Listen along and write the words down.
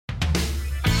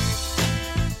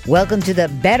Welcome to the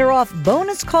Better Off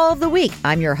Bonus Call of the Week.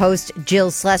 I'm your host, Jill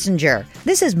Schlesinger.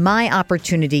 This is my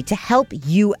opportunity to help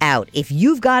you out. If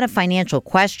you've got a financial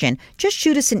question, just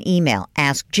shoot us an email.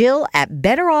 Ask Jill at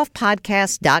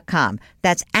betteroffpodcast.com.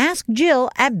 That's Ask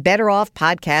Jill at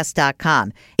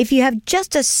betteroffpodcast.com. If you have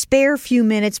just a spare few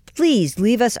minutes, please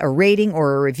leave us a rating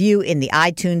or a review in the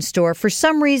iTunes store. For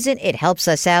some reason, it helps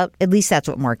us out. At least that's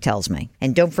what Mark tells me.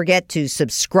 And don't forget to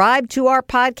subscribe to our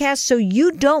podcast so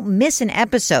you don't miss an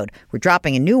episode. We're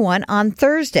dropping a new one on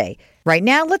Thursday. Right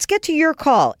now, let's get to your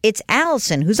call. It's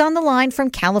Allison, who's on the line from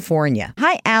California.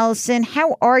 Hi, Allison.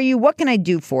 How are you? What can I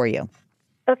do for you?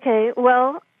 Okay,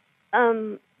 well,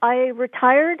 I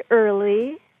retired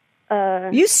early.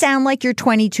 You sound like you're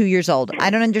 22 years old. I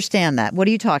don't understand that. What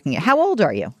are you talking about? How old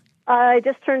are you? I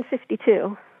just turned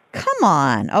 52. Come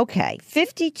on. Okay.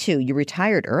 52. You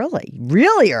retired early.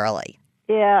 Really early.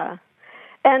 Yeah.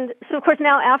 And so, of course,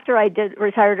 now after I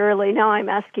retired early, now I'm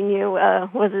asking you,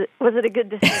 was it a good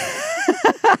decision?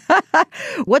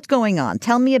 What's going on?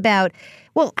 Tell me about,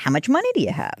 well, how much money do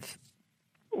you have?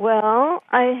 Well,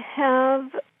 I have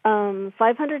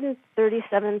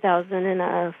 $537,000 in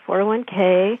a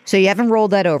 401k. So you haven't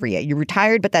rolled that over yet. You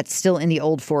retired, but that's still in the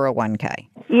old 401k.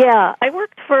 Yeah, I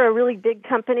worked for a really big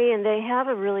company, and they have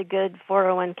a really good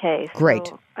 401k. Great.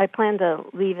 So I plan to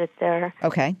leave it there.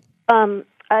 Okay.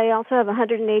 I also have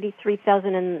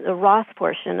 $183,000 in the Roth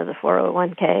portion of the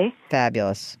 401k.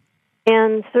 Fabulous.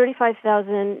 And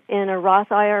 $35,000 in a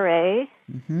Roth IRA.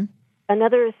 Mm-hmm.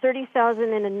 Another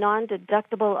 $30,000 in a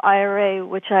non-deductible IRA,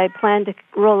 which I plan to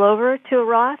roll over to a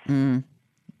Roth.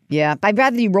 Yeah, I'd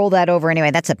rather you roll that over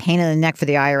anyway. That's a pain in the neck for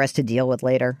the IRS to deal with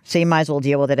later. So you might as well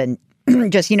deal with it and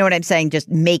just, you know what I'm saying, just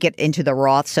make it into the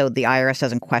Roth so the IRS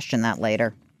doesn't question that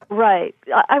later. Right.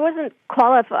 I wasn't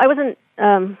qualified. I wasn't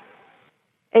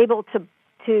able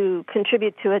to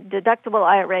contribute to a deductible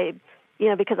IRA,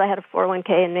 because I had a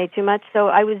 401k and made too much. So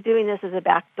I was doing this as a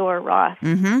backdoor Roth.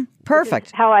 Mm-hmm.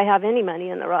 Perfect. How I have any money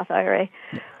in the Roth IRA.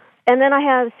 And then I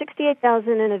have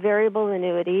 $68,000 in a variable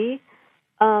annuity.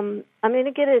 I'm going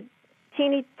to get a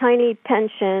teeny tiny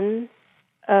pension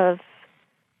of,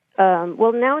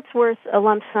 now it's worth a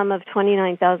lump sum of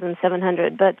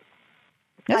 $29,700, but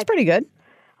that's pretty good.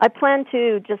 I plan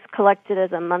to just collect it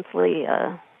as a monthly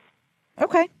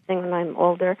okay thing when I'm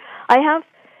older. I have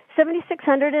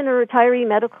 $7,600 in a retiree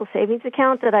medical savings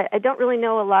account that I don't really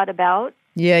know a lot about.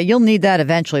 Yeah, you'll need that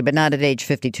eventually, but not at age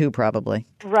 52 probably.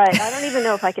 Right. I don't even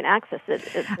know if I can access it.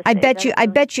 I bet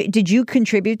you. Did you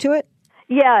contribute to it?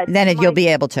 Yeah. Then you'll be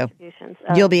able to.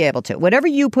 You'll be able to. Whatever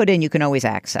you put in, you can always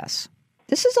access.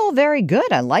 This is all very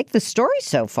good. I like the story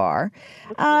so far.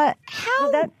 That's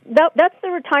the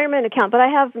retirement account, but I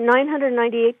have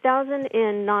 $998,000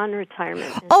 in non-retirement.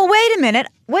 Oh, wait a minute.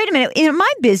 In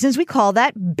my business, we call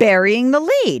that burying the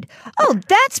lead. Oh,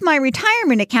 that's my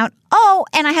retirement account. Oh,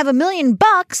 and I have $1 million in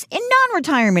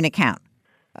non-retirement account.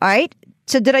 All right.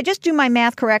 So did I just do my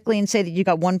math correctly and say that you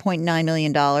got $1.9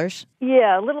 million?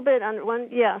 Yeah, a little bit under one.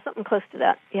 Yeah, something close to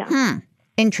that. Yeah.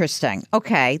 Interesting.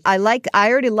 Okay. I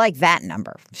already like that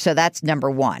number. So that's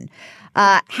number one.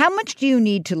 How much do you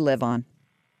need to live on?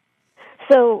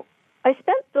 So I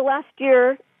spent the last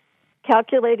year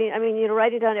calculating,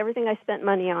 writing down everything I spent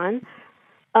money on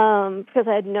because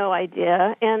I had no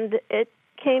idea. And it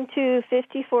came to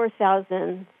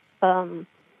 $54,000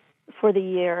 for the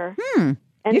year. And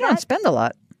you don't spend a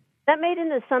lot. That made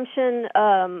an assumption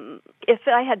if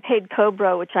I had paid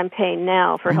COBRA, which I'm paying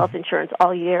now for health insurance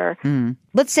all year.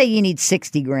 Let's say you need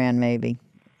 $60,000 maybe.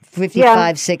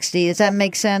 55, 60. Does that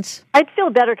make sense? I'd feel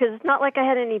better because it's not like I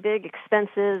had any big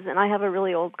expenses, and I have a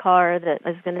really old car that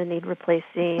I was going to need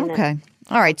replacing. Okay.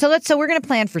 All right. So we're going to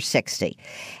plan for 60.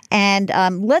 And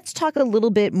let's talk a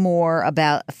little bit more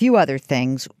about a few other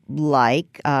things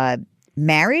like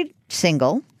married,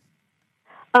 single.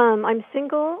 I'm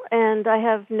single and I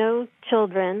have no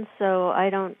children, so I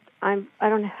don't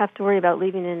have to worry about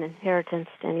leaving an inheritance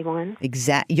to anyone.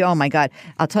 Exactly. Oh my God!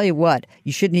 I'll tell you what.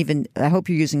 You shouldn't even. I hope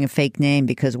you're using a fake name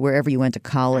because wherever you went to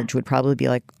college would probably be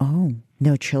like, oh,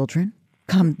 no children.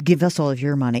 Come, give us all of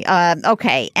your money.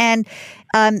 Okay. And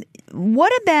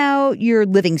what about your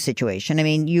living situation?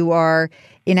 You are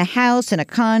in a house, in a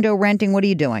condo, renting. What are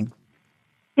you doing?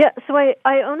 Yeah, so I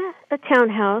own a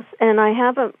townhouse, and I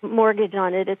have a mortgage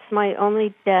on it. It's my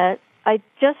only debt. I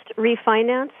just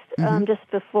refinanced just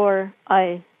before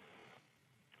I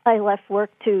left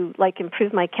work to,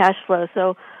 improve my cash flow.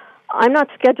 So I'm not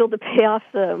scheduled to pay off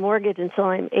the mortgage until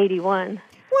I'm 81.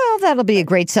 Well, that'll be a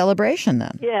great celebration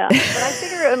then. Yeah, but I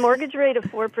figure a mortgage rate of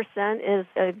 4% is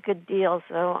a good deal,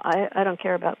 so I don't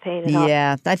care about paying it off.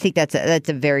 Yeah, I think that's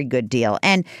a very good deal.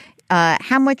 And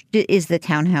How much is the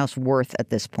townhouse worth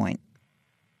at this point?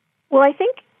 Well, I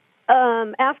think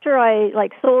after I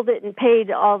sold it and paid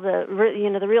all the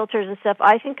the realtors and stuff,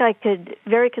 I think I could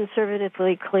very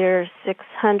conservatively clear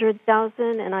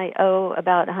 $600,000, and I owe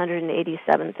about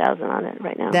 $187,000 on it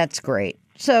right now. That's great.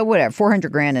 So whatever,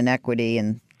 $400,000 in equity,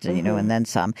 and and then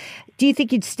some. Do you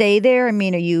think you'd stay there? I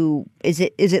mean, is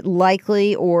it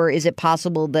likely, or is it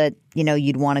possible that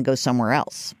you'd want to go somewhere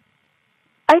else?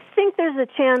 I think there's a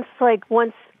chance,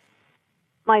 once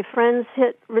my friends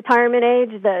hit retirement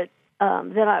age, that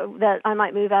I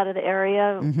might move out of the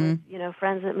area. With,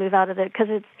 friends that move out of it,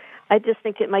 because I just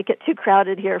think it might get too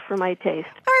crowded here for my taste.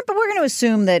 All right, but we're going to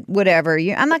assume that whatever.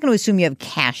 I'm not going to assume you have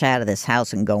cash out of this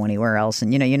house and go anywhere else,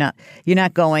 and you're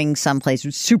not going someplace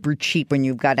super cheap when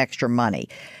you've got extra money.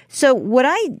 So what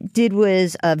I did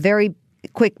was a very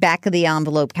quick back of the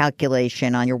envelope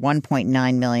calculation on your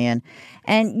 $1.9 million,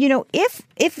 and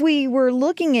if we were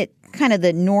looking at kind of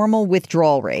the normal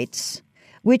withdrawal rates.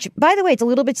 Which, by the way, it's a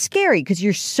little bit scary because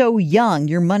you're so young.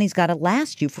 Your money's got to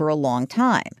last you for a long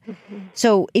time.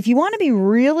 So if you want to be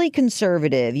really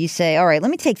conservative, you say, all right, let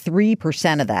me take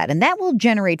 3% of that. And that will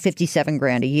generate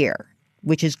 $57,000 a year,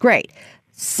 which is great.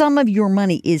 Some of your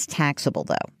money is taxable,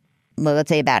 though. Well, let's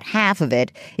say about half of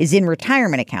it is in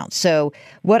retirement accounts. So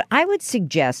what I would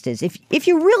suggest is if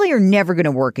you really are never going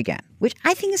to work again, which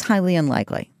I think is highly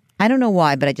unlikely. I don't know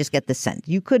why, but I just get the sense.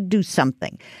 You could do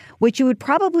something. What you would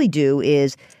probably do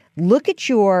is look at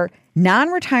your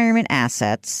non-retirement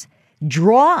assets,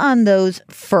 draw on those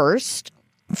first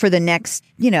for the next,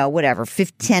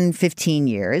 10, 15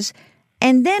 years.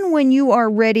 And then when you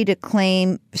are ready to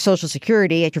claim Social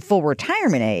Security at your full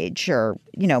retirement age, or,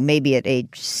 maybe at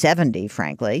age 70,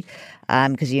 frankly,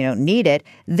 because you don't need it,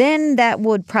 then that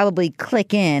would probably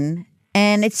click in.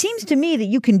 And it seems to me that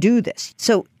you can do this.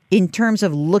 So in terms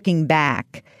of looking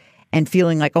back and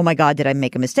feeling like, oh my God, did I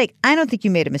make a mistake? I don't think you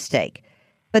made a mistake.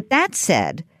 But that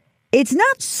said, it's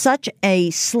not such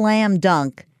a slam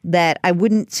dunk that I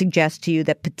wouldn't suggest to you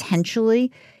that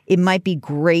potentially it might be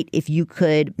great if you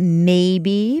could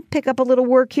maybe pick up a little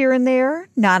work here and there.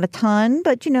 Not a ton,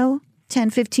 but 10,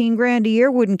 15 grand a year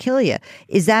wouldn't kill you.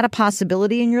 Is that a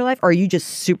possibility in your life? Or are you just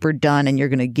super done and you're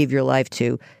going to give your life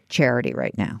to charity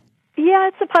right now? Yeah,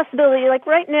 it's a possibility.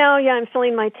 Right now, I'm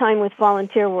filling my time with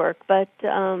volunteer work, but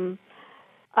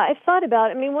I've thought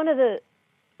about it. I mean, one of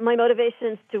my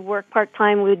motivations to work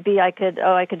part-time would be I could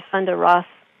fund a Roth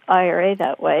IRA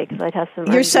that way because I'd have some.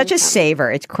 You're such a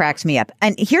saver. It cracks me up.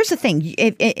 And here's the thing,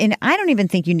 and I don't even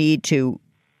think you need to.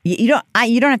 You don't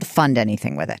have to fund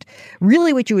anything with it.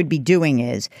 Really, what you would be doing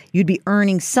is you'd be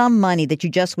earning some money that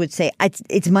you just would say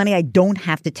it's money I don't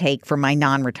have to take from my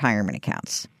non-retirement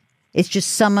accounts. It's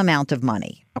just some amount of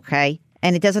money, okay?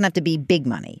 And it doesn't have to be big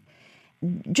money.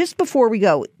 Just before we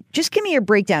go, just give me your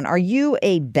breakdown. Are you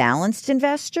a balanced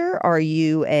investor? Are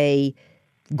you a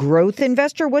growth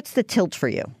investor? What's the tilt for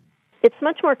you? It's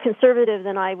much more conservative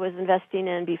than I was investing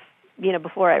in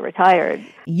before I retired.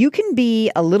 You can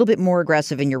be a little bit more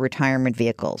aggressive in your retirement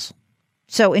vehicles.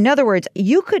 So in other words,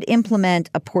 you could implement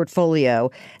a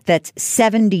portfolio that's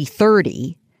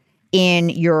 70-30 in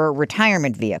your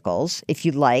retirement vehicles, if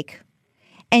you'd like.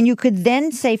 And you could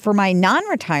then say, for my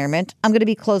non-retirement, I'm going to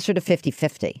be closer to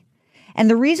 50-50. And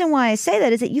the reason why I say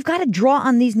that is that you've got to draw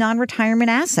on these non-retirement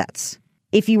assets.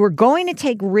 If you were going to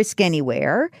take risk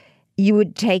anywhere, you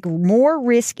would take more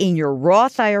risk in your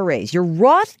Roth IRAs. Your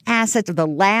Roth assets are the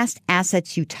last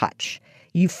assets you touch.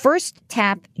 You first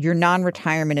tap your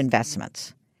non-retirement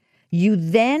investments. You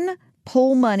then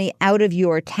pull money out of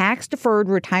your tax-deferred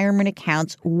retirement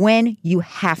accounts when you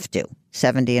have to,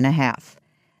 70.5.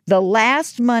 The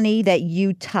last money that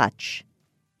you touch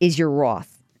is your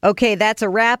Roth. Okay, that's a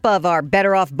wrap of our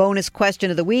Better Off bonus question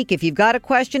of the week. If you've got a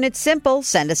question, it's simple.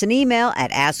 Send us an email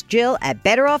at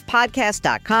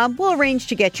askjill@betteroffpodcast.com. We'll arrange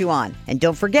to get you on. And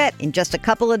don't forget, in just a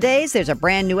couple of days, there's a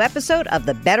brand new episode of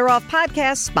the Better Off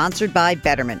Podcast sponsored by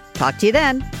Betterment. Talk to you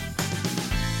then.